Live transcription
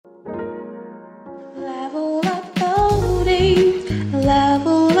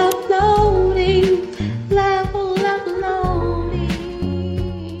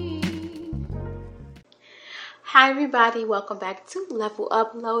everybody, welcome back to Level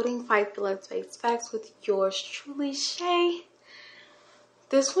Uploading Fight Feelings Face Facts with yours truly, Shay.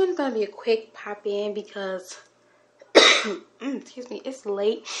 This one's gonna be a quick pop in because excuse me, it's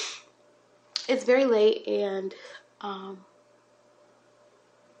late. It's very late and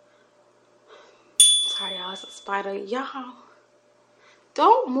sorry y'all, it's a spider. Y'all,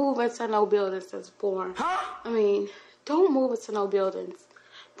 don't move into no buildings that's born. Don't move into no buildings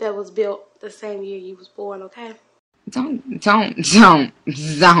that was built the same year you was born, okay? Don't do it.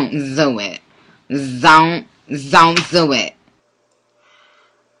 Don't do it.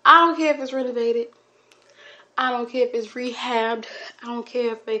 I don't care if it's renovated. I don't care if it's rehabbed. I don't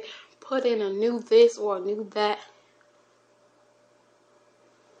care if they put in a new this or a new that.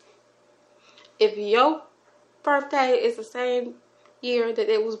 If your birthday is the same year that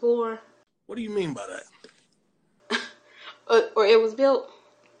it was born. What do you mean by that? Or it was built.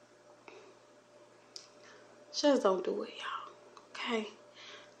 Just don't do it, y'all. Okay?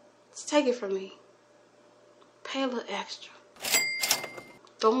 Just take it from me. Pay a little extra.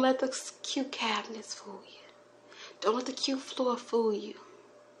 Don't let the cute cabinets fool you. Don't let the cute floor fool you.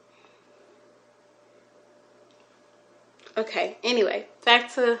 Okay, anyway,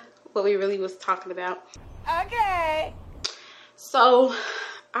 back to what we really was talking about. Okay. So,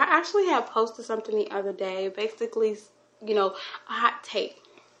 I actually had posted something the other day. Basically, a hot take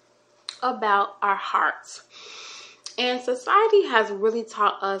about our hearts. And society has really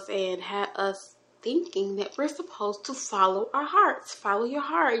taught us and had us thinking that we're supposed to follow our hearts. Follow your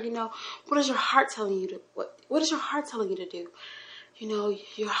heart. What is your heart telling you to what is your heart telling you to do?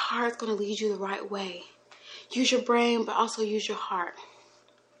 Your heart's going to lead you the right way. Use your brain, but also use your heart.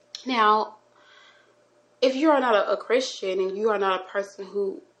 Now, if you are not a Christian and you are not a person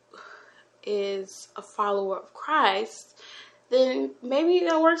who is a follower of Christ, then maybe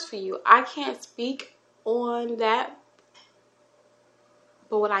that works for you. I can't speak on that.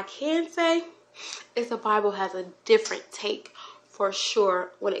 But what I can say is the Bible has a different take for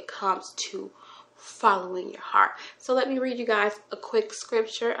sure when it comes to following your heart. So let me read you guys a quick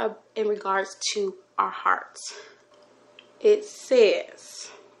scripture in regards to our hearts. It says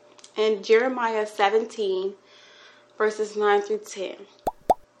in Jeremiah 17, verses 9 through 10,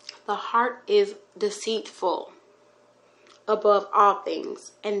 the heart is deceitful above all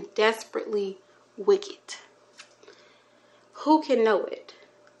things and desperately wicked. Who can know it?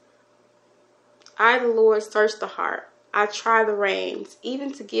 I, the Lord, search the heart. I try the reins,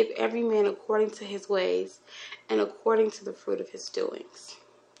 even to give every man according to his ways and according to the fruit of his doings.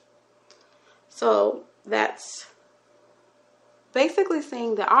 So that's basically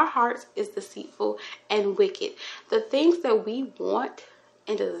saying that our hearts is deceitful and wicked. The things that we want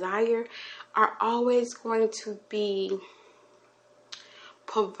and desire are always going to be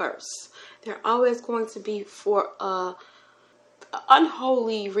perverse. They're always going to be for an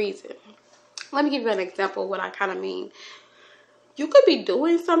unholy reason. Let me give you an example of what I kind of mean. You could be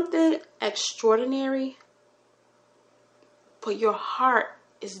doing something extraordinary, but your heart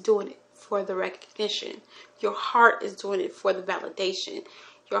is doing it for the recognition. Your heart is doing it for the validation.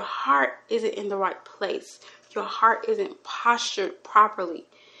 Your heart isn't in the right place. Your heart isn't postured properly.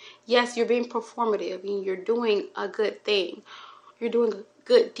 Yes, you're being performative and you're doing a good thing. You're doing a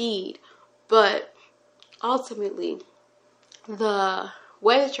good deed. But ultimately, the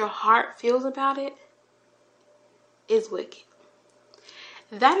way that your heart feels about it is wicked.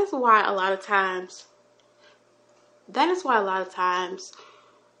 That is why a lot of times,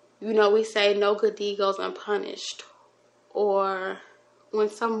 we say no good deed goes unpunished. Or when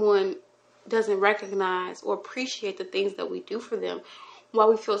someone doesn't recognize or appreciate the things that we do for them, why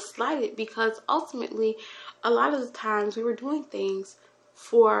we feel slighted, because ultimately, a lot of the times we were doing things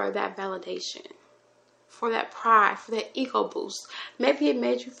for that validation, for that pride, for that ego boost. Maybe it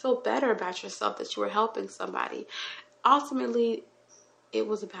made you feel better about yourself that you were helping somebody. Ultimately, it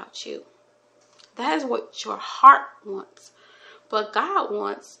was about you. That is what your heart wants. But God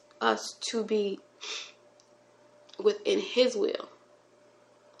wants us to be within His will.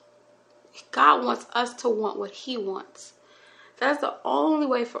 God wants us to want what He wants. That's the only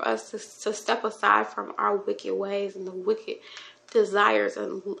way for us to step aside from our wicked ways and the wicked desires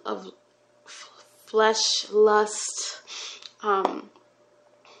of flesh, lust.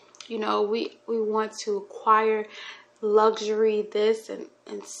 We want to acquire luxury, this and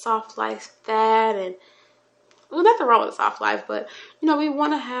soft life, that, and nothing wrong with soft life, but we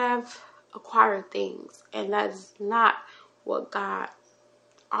want to acquire things, and that's not what God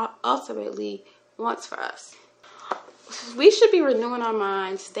ultimately wants for us. We should be renewing our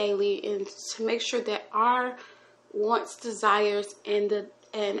minds daily and to make sure that our wants, desires, and the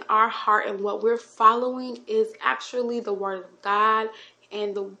and our heart and what we're following is actually the word of God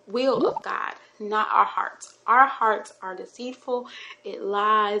and the will of God, not our hearts. Our hearts are deceitful, it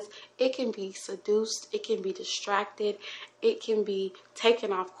lies, it can be seduced, it can be distracted, it can be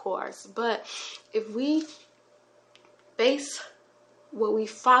taken off course. But if we base what we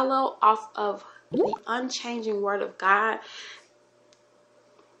follow off of the unchanging word of God,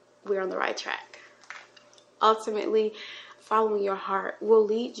 we're on the right track. Ultimately, following your heart will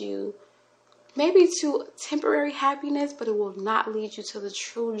lead you maybe to temporary happiness, but it will not lead you to the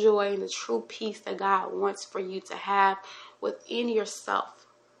true joy and the true peace that God wants for you to have within yourself.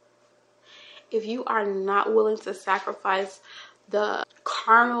 If you are not willing to sacrifice the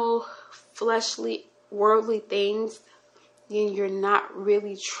carnal, fleshly, worldly things, then you're not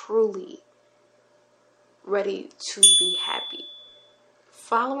really, truly ready to be happy.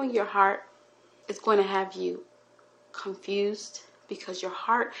 Following your heart is going to have you confused because your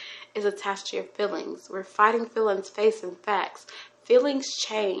heart is attached to your feelings. We're fighting feelings, facing facts. Feelings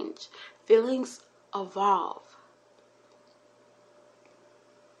change. Feelings evolve.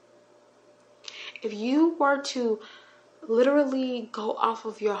 If you were to literally go off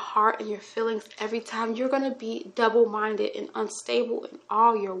of your heart and your feelings every time, you're going to be double-minded and unstable in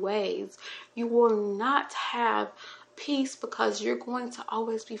all your ways. You will not have peace because you're going to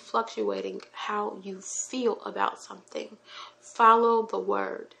always be fluctuating how you feel about something. Follow the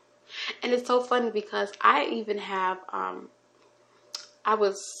word. And it's so funny because I even have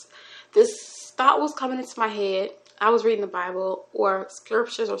this thought was coming into my head. I was reading the Bible or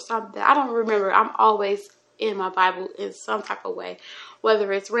scriptures or something. I don't remember. I'm always in my Bible in some type of way,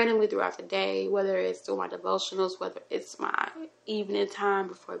 whether it's randomly throughout the day, whether it's through my devotionals, whether it's my evening time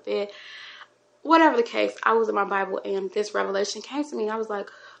before bed, whatever the case. I was in my Bible and this revelation came to me and I was like,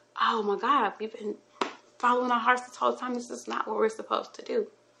 oh my God, we've been following our hearts this whole time. This is not what we're supposed to do.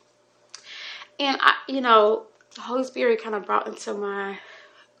 And the Holy Spirit kind of brought into my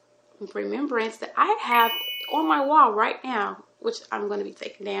remembrance that I have on my wall right now, which I'm going to be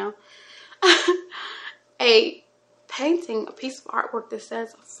taking down, a painting, a piece of artwork that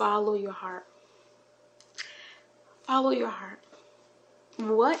says, follow your heart. Follow your heart.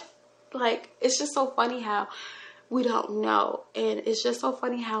 What? Like, it's just so funny how we don't know. And it's just so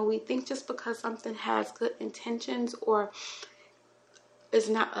funny how we think just because something has good intentions or is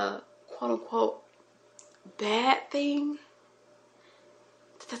not a quote unquote bad thing,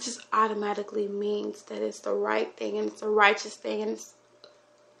 that just automatically means that it's the right thing and it's a righteous thing and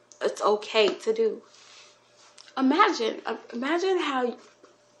it's okay to do. Imagine how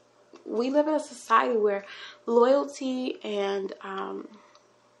we live in a society where loyalty and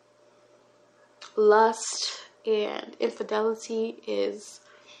lust and infidelity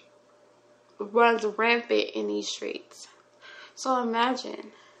runs rampant in these streets. So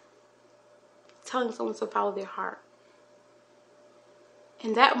imagine telling someone to follow their heart.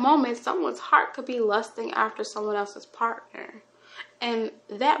 In that moment, someone's heart could be lusting after someone else's partner. And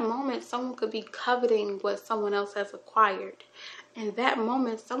that moment, someone could be coveting what someone else has acquired. In that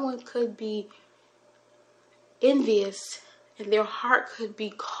moment, someone could be envious and their heart could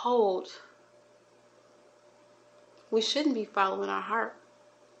be cold. We shouldn't be following our heart.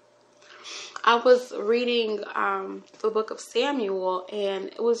 I was reading the book of Samuel, and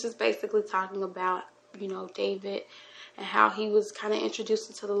it was just basically talking about, David and how he was kind of introduced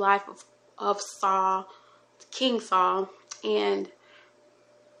into the life of Saul, King Saul, and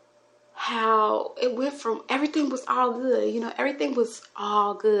how it went from everything was all good, everything was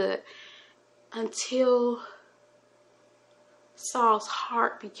all good until Saul's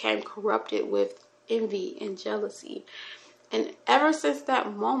heart became corrupted with envy and jealousy. And ever since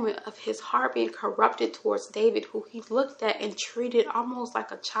that moment of his heart being corrupted towards David, who he looked at and treated almost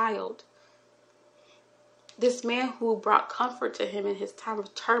like a child, this man who brought comfort to him in his time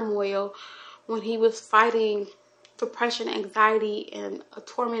of turmoil when he was fighting depression, anxiety, and a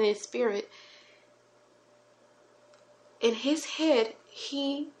tormented spirit, in his head,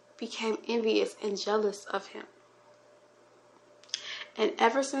 he became envious and jealous of him. And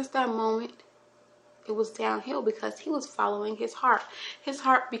ever since that moment, it was downhill because he was following his heart. His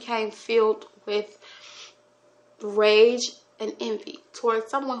heart became filled with rage and envy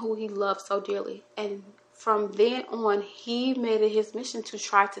towards someone who he loved so dearly. And from then on, he made it his mission to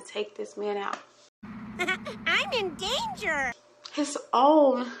try to take this man out. I'm in danger. His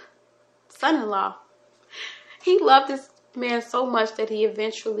own son-in-law. He loved this man so much that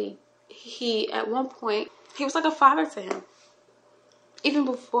at one point, he was like a father to him. Even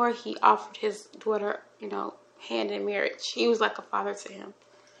before he offered his daughter, hand in marriage, he was like a father to him.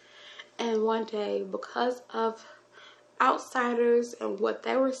 And one day, because of outsiders and what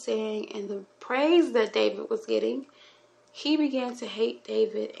they were saying and the praise that David was getting, he began to hate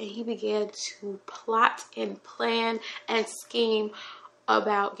David, and he began to plot and plan and scheme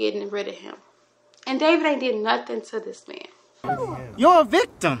about getting rid of him. And David ain't did nothing to this man. You're a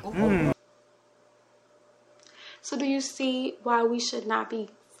victim. So do you see why we should not be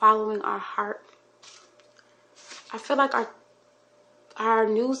following our heart? I feel like our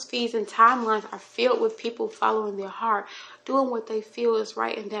news feeds and timelines are filled with people following their heart, doing what they feel is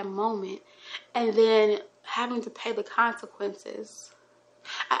right in that moment, and then having to pay the consequences.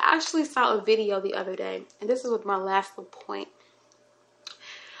 I actually saw a video the other day, and this is with my last little point.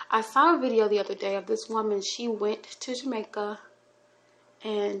 I saw a video the other day of this woman. She went to Jamaica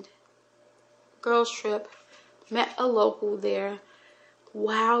and girls trip, met a local there.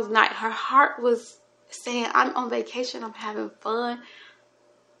 Wild night. Her heart was saying, I'm on vacation, I'm having fun.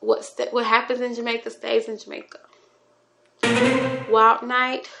 What happens in Jamaica stays in Jamaica. Wild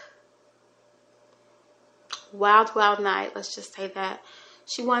night. Wild night. Let's just say that.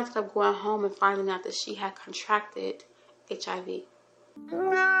 She ended up going home and finding out that she had contracted HIV.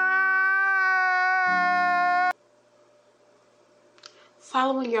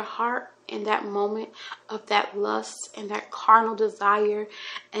 Following your heart in that moment of that lust and that carnal desire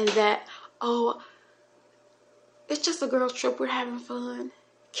and that, oh, it's just a girl's trip, we're having fun,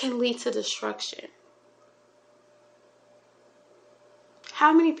 can lead to destruction.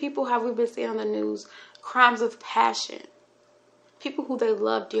 How many people have we been seeing on the news? Crimes of passion. People who they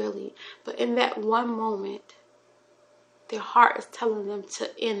love dearly, but in that one moment, their heart is telling them to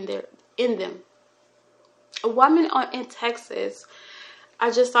end them. A woman in Texas,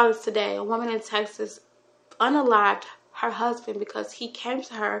 I just saw this today, a woman in Texas unalived her husband because he came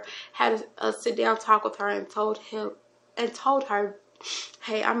to her, had a sit-down talk with her and told her,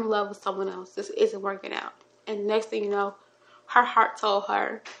 hey, I'm in love with someone else. This isn't working out. And next thing you know, her heart told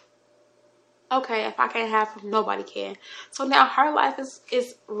her, okay, if I can't have him, nobody can. So now her life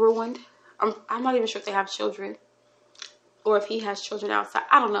is ruined. I'm not even sure if they have children or if he has children outside.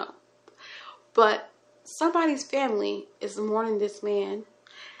 I don't know. But somebody's family is mourning this man.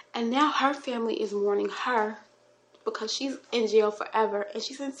 And now her family is mourning her because she's in jail forever. And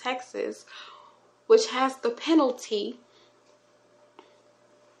she's in Texas, which has the penalty.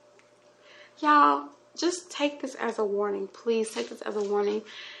 Y'all, just take this as a warning. Please take this as a warning.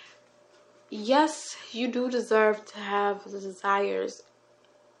 Yes, you do deserve to have the desires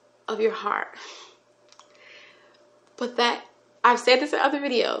of your heart. But that, I've said this in other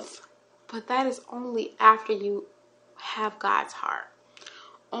videos, but that is only after you have God's heart.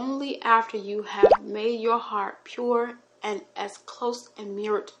 Only after you have made your heart pure and as close and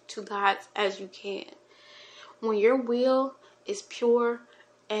mirrored to God's as you can. When your will is pure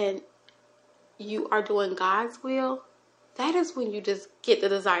and you are doing God's will, that is when you just get the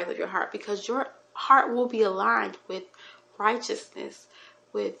desires of your heart, because your heart will be aligned with righteousness,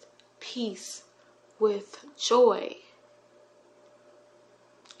 with peace, with joy.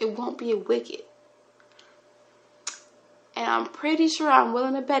 It won't be wicked. And I'm pretty sure, I'm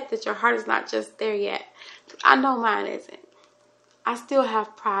willing to bet that your heart is not just there yet. I know mine isn't. I still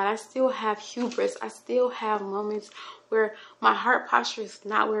have pride. I still have hubris. I still have moments where my heart posture is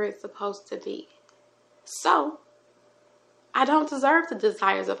not where it's supposed to be. So, I don't deserve the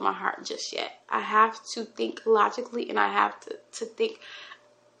desires of my heart just yet. I have to think logically, and I have to think.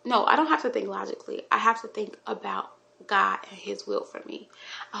 No, I don't have to think logically. I have to think about God and His will for me.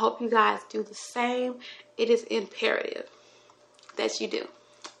 I hope you guys do the same. It is imperative that you do.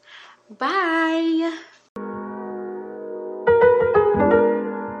 Bye.